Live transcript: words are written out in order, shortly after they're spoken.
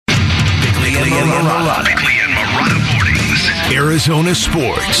Bickley and Marotta mornings. Arizona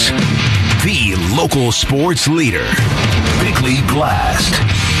Sports, the local sports leader. Bickley Blast.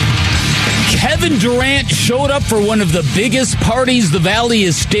 Kevin Durant showed up for one of the biggest parties the Valley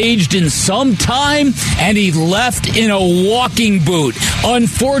has staged in some time, and he left in a walking boot.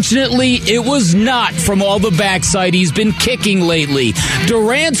 Unfortunately, it was not from all the backside he's been kicking lately.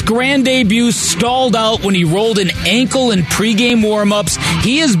 Durant's grand debut stalled out when he rolled an ankle in pregame warm-ups.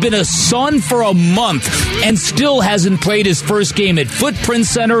 He has been a Sun for a month and still hasn't played his first game at Footprint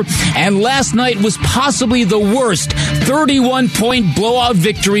Center, and last night was possibly the worst 31-point blowout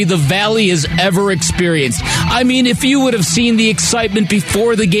victory the Valley has ever experienced. I mean, if you would have seen the excitement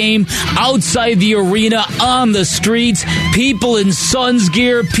before the game, outside the arena, on the streets, people in Suns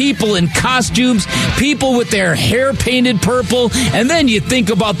gear, people in costumes, people with their hair painted purple, and then you think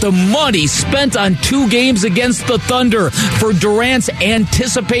about the money spent on 2 games against the Thunder for Durant's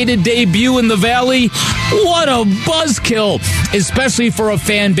anticipated debut in the Valley. What a buzzkill, especially for a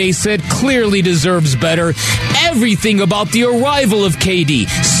fan base that clearly deserves better. Everything about the arrival of KD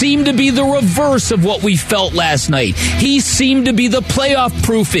seemed to be the reverse of what we felt last night. He seemed to be the playoff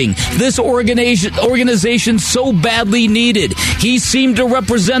proofing this organization so badly needed. He seemed to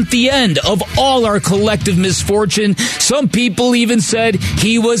represent the end of all our collective misfortune. Some people even said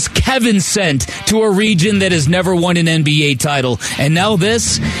he was Kevin sent to a region that has never won an NBA title. And now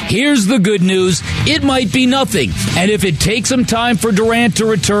this, here's the good news. It might be nothing. And if it takes some time for Durant to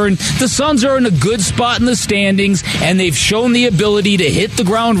return, the Suns are in a good spot in the standings, and they've shown the ability to hit the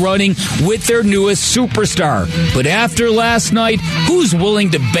ground running with their newest superstar. But after last night, who's willing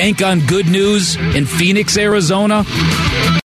to bank on good news in Phoenix, Arizona?